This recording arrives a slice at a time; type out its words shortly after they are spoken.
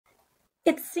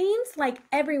It seems like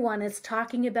everyone is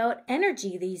talking about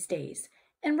energy these days,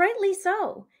 and rightly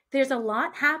so. There's a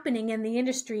lot happening in the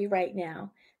industry right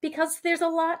now because there's a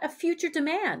lot of future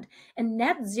demand and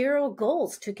net zero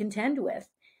goals to contend with.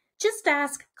 Just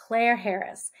ask Claire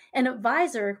Harris, an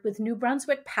advisor with New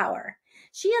Brunswick Power.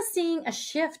 She is seeing a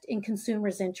shift in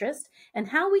consumers' interest and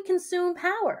how we consume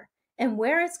power and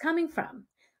where it's coming from.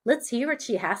 Let's hear what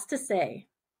she has to say.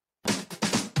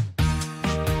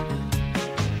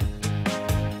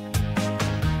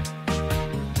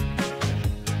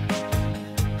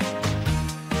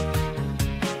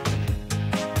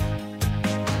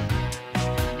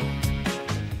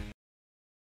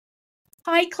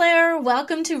 Hi, Claire.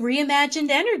 Welcome to Reimagined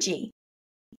Energy.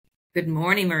 Good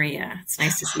morning, Maria. It's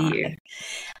nice to see you.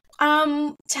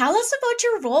 Tell us about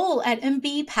your role at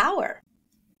MB Power.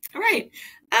 All right.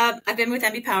 I've been with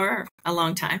MB Power a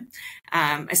long time.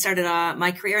 I started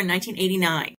my career in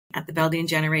 1989 at the Belgian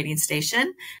Generating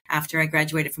Station after I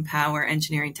graduated from Power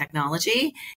Engineering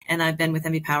Technology, and I've been with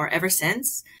MB Power ever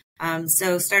since.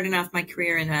 So starting off my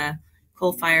career in a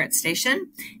coal-fired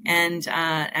station, and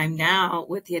I'm now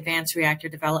with the Advanced Reactor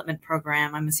Development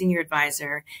Program. I'm a senior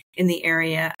advisor in the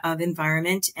area of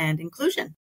environment and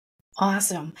inclusion.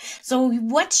 Awesome. So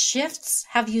what shifts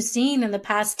have you seen in the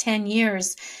past 10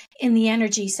 years in the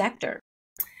energy sector?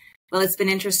 Well, it's been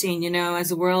interesting, as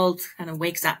the world kind of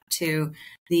wakes up to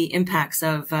the impacts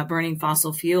of burning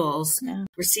fossil fuels. Yeah.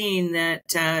 We're seeing that,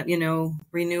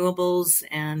 renewables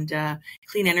and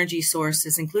clean energy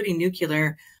sources, including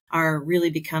nuclear, are really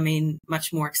becoming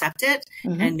much more accepted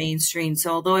and mainstream.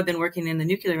 So although I've been working in the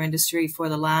nuclear industry for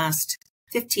the last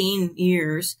 15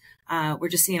 years, we're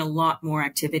just seeing a lot more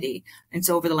activity. And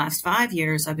so over the last 5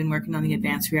 years, I've been working on the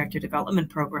Advanced Reactor Development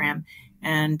Program.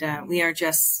 And we are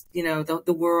just,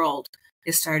 the world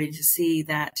is starting to see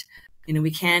that,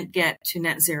 we can't get to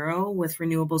net zero with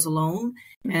renewables alone.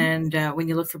 And when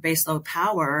you look for baseload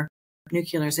power,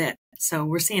 nuclear is it. So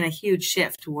we're seeing a huge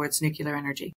shift towards nuclear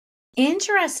energy.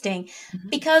 Interesting,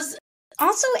 because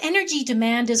also energy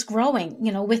demand is growing,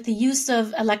 with the use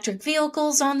of electric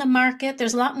vehicles on the market.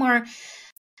 There's a lot more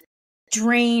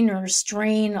drain or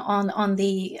strain on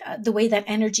the way that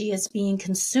energy is being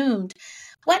consumed.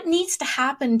 What needs to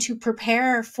happen to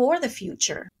prepare for the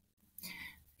future?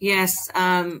 Yes,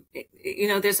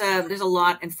 there's a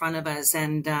lot in front of us,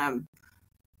 and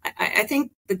I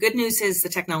think the good news is the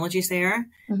technology's there.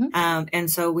 And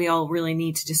so we all really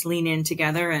need to just lean in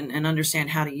together and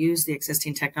understand how to use the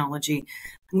existing technology.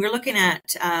 We're looking at,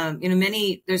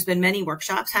 there's been many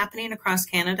workshops happening across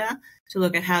Canada to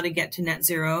look at how to get to net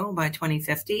zero by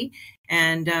 2050.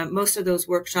 And most of those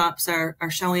workshops are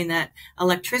showing that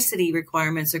electricity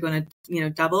requirements are going to,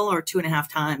 double or 2.5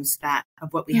 times that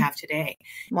of what we have today.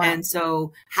 Wow. And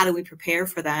so how do we prepare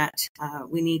for that?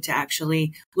 We need to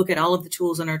actually look at all of the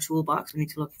tools in our toolbox. We need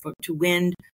to look to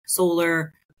wind,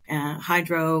 solar,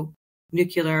 hydro,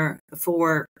 nuclear,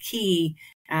 for key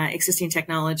existing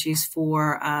technologies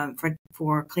for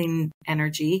clean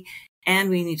energy. And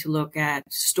we need to look at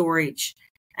storage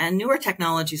and newer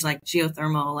technologies like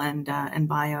geothermal and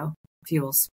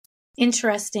biofuels.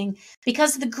 Interesting,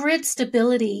 because the grid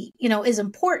stability, is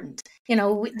important.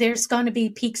 There's going to be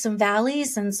peaks and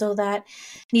valleys, and so that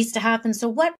needs to happen. So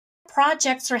what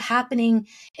projects are happening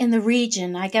in the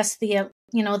region, I guess the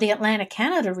Atlantic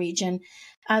Canada region,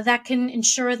 that can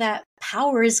ensure that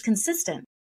power is consistent?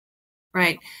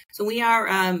 Right. So we are,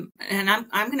 and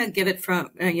I'm going to give it from,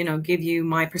 give you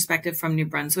my perspective from New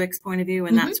Brunswick's point of view.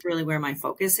 And that's really where my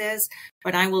focus is.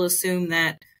 But I will assume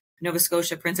that Nova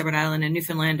Scotia, Prince Edward Island, and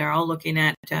Newfoundland are all looking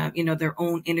at, their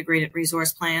own integrated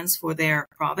resource plans for their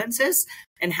provinces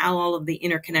and how all of the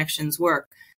interconnections work.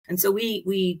 And so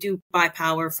we do buy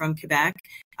power from Quebec.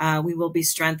 We will be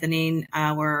strengthening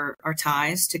our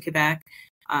ties to Quebec,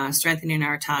 strengthening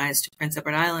our ties to Prince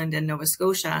Edward Island and Nova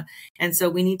Scotia. And so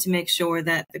we need to make sure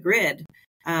that the grid,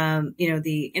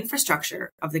 the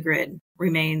infrastructure of the grid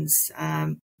remains,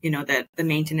 that the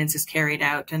maintenance is carried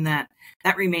out and that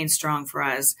remains strong for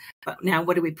us. But now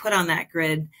what do we put on that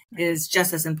grid is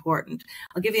just as important.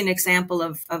 I'll give you an example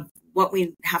of what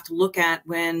we have to look at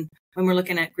when we're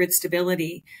looking at grid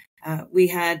stability. We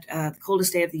had the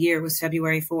coldest day of the year was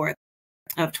February 4th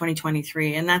of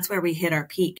 2023, and that's where we hit our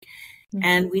peak.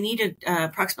 And we needed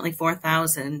approximately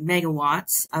 4,000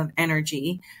 megawatts of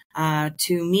energy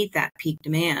to meet that peak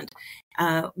demand.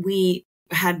 We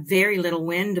had very little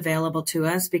wind available to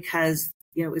us because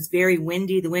it was very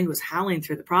windy. The wind was howling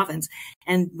through the province,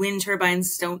 and wind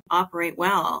turbines don't operate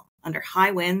well under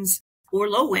high winds or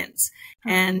low winds.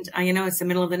 And, it's the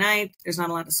middle of the night. There's not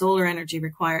a lot of solar energy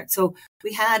required. So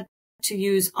we had to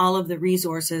use all of the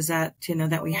resources that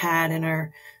we had in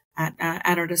our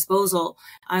at our disposal,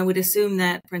 I would assume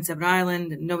that Prince Edward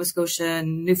Island, and Nova Scotia,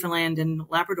 and Newfoundland, and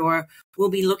Labrador will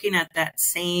be looking at that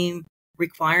same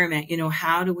requirement.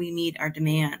 How do we meet our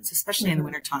demands, especially in the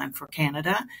wintertime for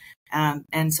Canada?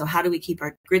 And so how do we keep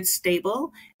our grid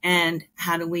stable, and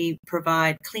how do we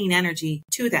provide clean energy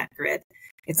to that grid?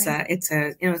 It's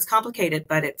it's complicated,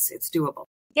 but it's doable.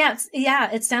 Yes.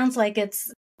 Yeah. It sounds like you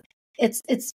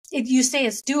say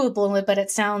it's doable, but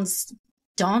it sounds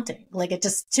daunting. Like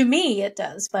to me, it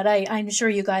does, but I'm sure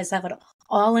you guys have it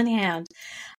all in hand.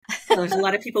 There's a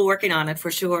lot of people working on it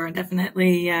for sure.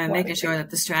 Definitely making sure that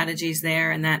the strategy's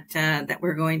there, and that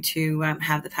we're going to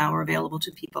have the power available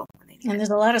to people. And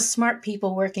there's a lot of smart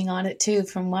people working on it too,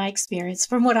 from my experience,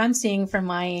 from what I'm seeing from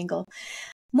my angle.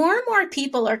 More and more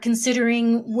people are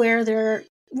considering where their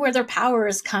power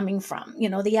is coming from,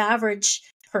 the average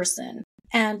person,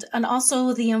 and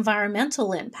also the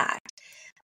environmental impact.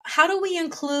 How do we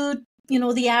include,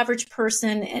 the average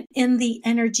person in the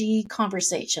energy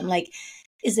conversation? Like,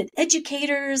 is it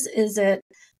educators? Is it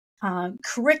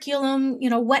curriculum?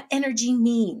 What energy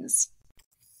means?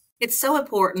 It's so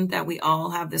important that we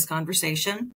all have this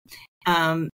conversation.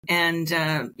 I'm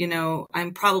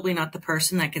probably not the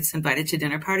person that gets invited to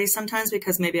dinner parties sometimes,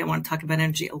 because maybe I want to talk about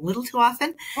energy a little too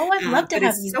often. Oh, I'd love to have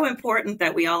you. It's so important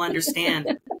that we all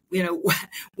understand,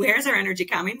 where's our energy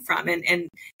coming from? And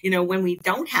when we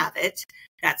don't have it,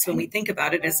 that's when we think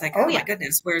about it. It's like, my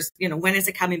goodness, when is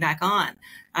it coming back on?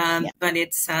 But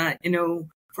it's,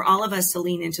 for all of us to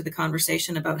lean into the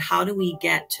conversation about how do we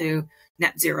get to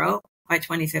net zero by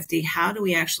 2050? How do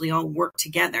we actually all work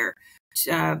together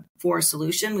for a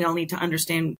solution? We all need to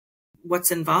understand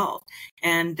what's involved.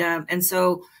 And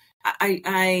so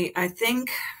I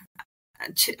think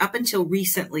up until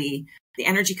recently, the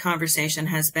energy conversation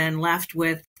has been left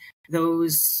with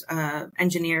those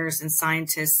engineers and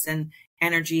scientists and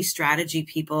energy strategy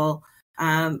people,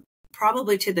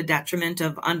 probably to the detriment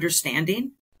of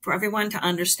understanding, for everyone to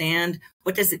understand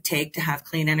what does it take to have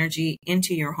clean energy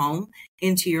into your home,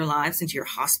 into your lives, into your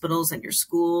hospitals and your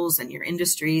schools and your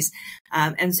industries.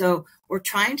 And so we're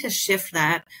trying to shift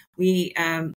that. We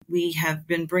have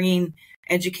been bringing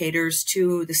educators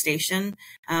to the station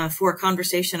for a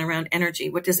conversation around energy.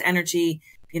 What does energy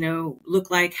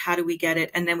look like? How do we get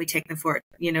it? And then we take them for,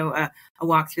 a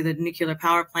walk through the nuclear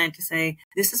power plant to say,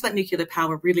 this is what nuclear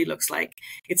power really looks like.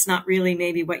 It's not really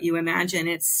maybe what you imagine.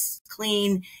 It's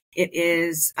clean. It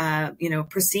is,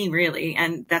 pristine, really.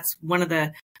 And that's one of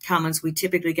the comments we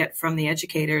typically get from the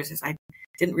educators is, I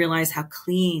didn't realize how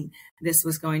clean this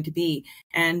was going to be.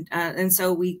 And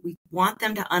so we want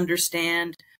them to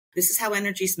understand this is how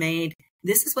energy is made.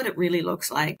 This is what it really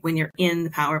looks like when you're in the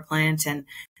power plant. And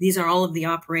these are all of the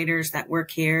operators that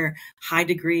work here, high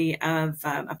degree of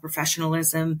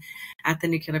professionalism at the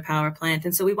nuclear power plant.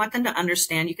 And so we want them to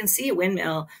understand, you can see a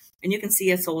windmill and you can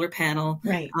see a solar panel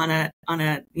on a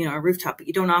rooftop, but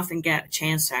you don't often get a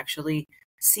chance to actually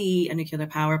see a nuclear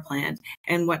power plant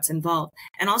and what's involved.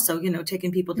 And also,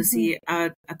 taking people to see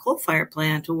a coal-fired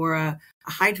plant or a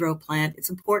hydro plant. It's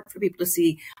important for people to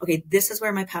see, okay, this is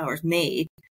where my power is made.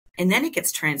 And then it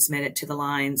gets transmitted to the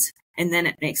lines, and then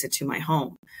it makes it to my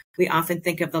home. We often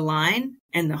think of the line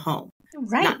and the home,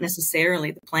 not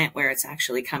necessarily the plant where it's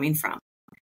actually coming from.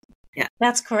 Yeah,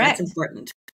 that's correct. That's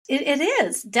important. It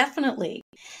is, definitely.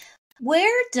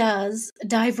 Where does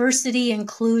diversity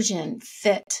inclusion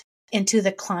fit into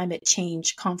the climate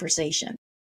change conversation?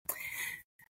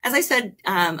 As I said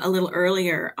a little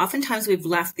earlier, oftentimes we've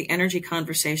left the energy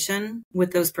conversation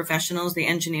with those professionals, the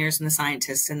engineers and the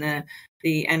scientists and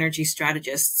the energy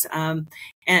strategists, and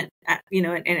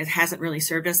it hasn't really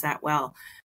served us that well.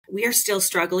 We are still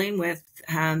struggling with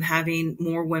having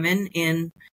more women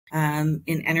in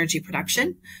energy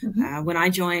production. When I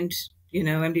joined,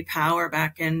 MD Power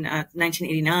back in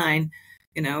 1989.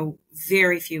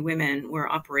 Very few women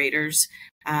were operators.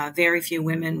 Very few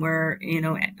women were,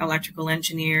 electrical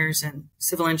engineers and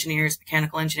civil engineers,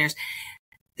 mechanical engineers.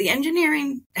 The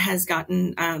engineering has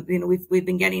gotten, we've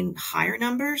been getting higher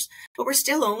numbers, but we're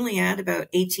still only at about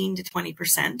 18 to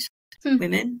 20%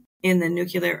 women in the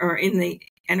nuclear or in the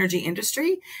energy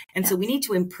industry. And so we need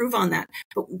to improve on that.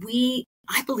 But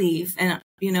I believe, and,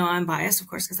 I'm biased, of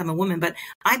course, because I'm a woman, but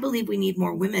I believe we need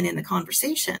more women in the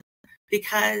conversation.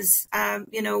 Because,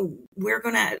 we're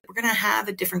going to have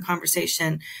a different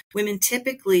conversation. Women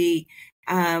typically,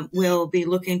 will be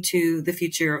looking to the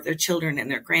future of their children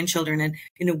and their grandchildren. And,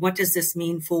 what does this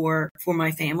mean for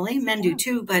my family? Men do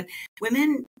too, but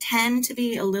women tend to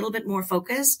be a little bit more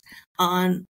focused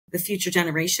on the future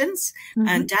generations.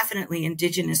 And definitely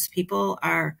Indigenous people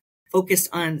are focused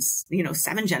on,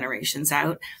 7 generations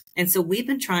out. And so we've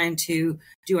been trying to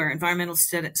do our environmental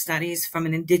studies from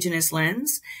an Indigenous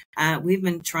lens. We've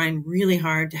been trying really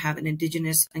hard to have an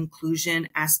Indigenous inclusion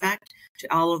aspect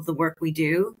to all of the work we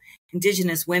do.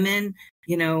 Indigenous women,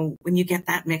 when you get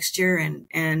that mixture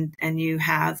and you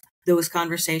have those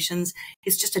conversations,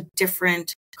 it's just a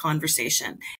different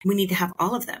conversation. We need to have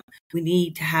all of them. We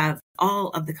need to have all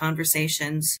of the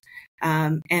conversations,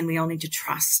 and we all need to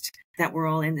trust that we're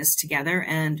all in this together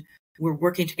and we're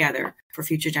working together for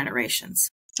future generations.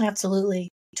 Absolutely.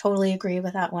 Totally agree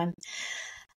with that one.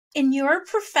 In your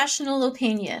professional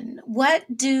opinion, what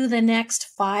do the next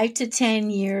 5 to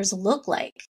 10 years look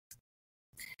like?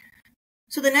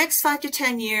 So the next 5 to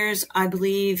 10 years, I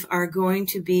believe, are going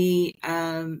to be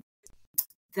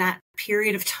that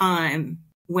period of time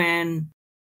when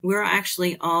we're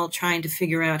actually all trying to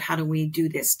figure out how do we do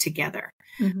this together.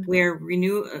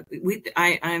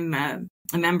 I'm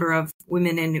a member of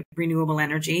Women in Renewable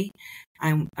Energy.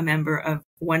 I'm a member of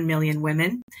 1 Million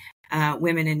Women,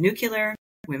 Women in Nuclear,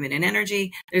 Women in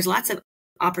Energy. There's lots of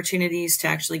opportunities to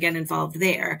actually get involved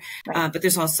there. Right. But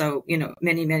there's also,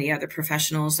 many, many other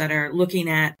professionals that are looking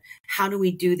at how do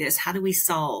we do this? How do we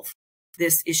solve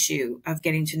this issue of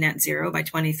getting to net zero by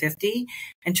 2050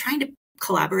 and trying to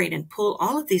collaborate and pull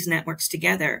all of these networks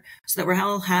together so that we're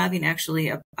all having actually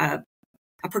a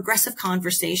progressive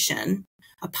conversation,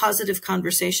 a positive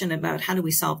conversation about how do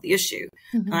we solve the issue,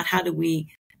 not how do we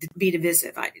be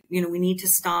divisive. We need to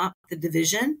stop the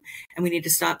division and we need to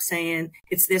stop saying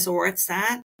it's this or it's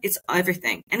that. It's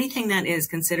everything. Anything that is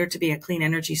considered to be a clean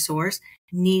energy source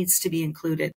needs to be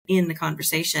included in the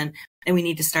conversation. And we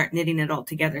need to start knitting it all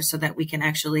together so that we can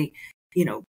actually,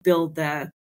 build the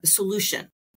solution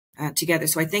together.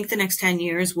 So I think the next 10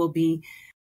 years will be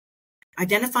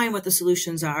identifying what the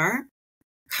solutions are,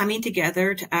 coming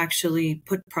together to actually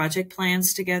put project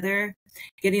plans together,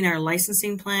 getting our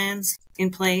licensing plans in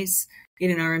place,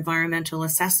 getting our environmental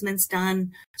assessments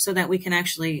done so that we can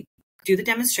actually do the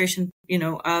demonstration,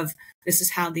 of this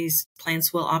is how these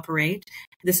plants will operate.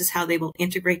 This is how they will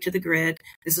integrate to the grid.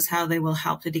 This is how they will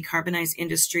help to decarbonize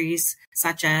industries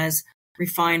such as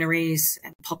refineries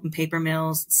and pulp and paper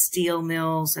mills, steel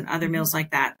mills, and other mills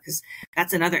like that, because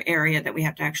that's another area that we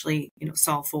have to actually,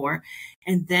 solve for.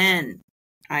 And then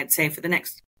I'd say for the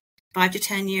next 5 to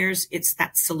 10 years, it's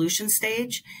that solution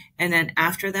stage. And then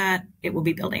after that, it will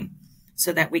be building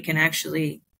so that we can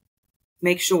actually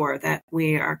make sure that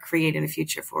we are creating a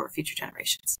future for future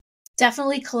generations.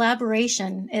 Definitely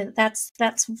collaboration. That's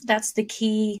the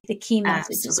key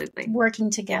message. Absolutely. Is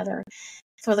working together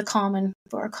for a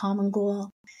common goal.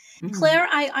 Claire,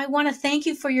 I want to thank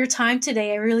you for your time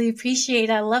today. I really appreciate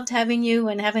it. I loved having you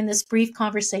and having this brief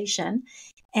conversation.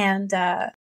 And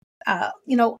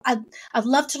I'd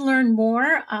love to learn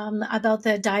more about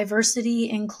the diversity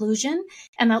inclusion,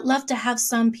 and I'd love to have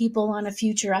some people on a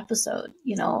future episode,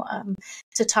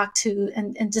 to talk to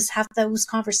and just have those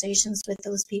conversations with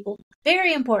those people.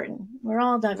 Very important. We're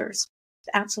all diverse.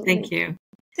 Absolutely. Thank you.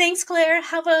 Thanks, Claire.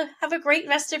 Have a great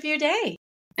rest of your day.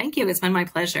 Thank you. It's been my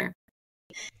pleasure.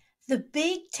 The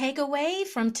big takeaway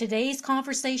from today's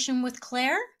conversation with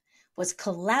Claire was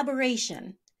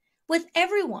collaboration with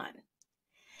everyone.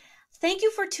 Thank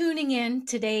you for tuning in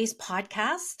today's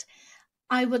podcast.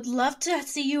 I would love to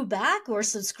see you back or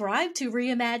subscribe to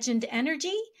Reimagined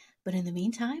Energy. But in the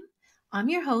meantime, I'm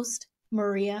your host,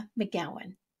 Maria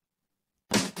McGowan.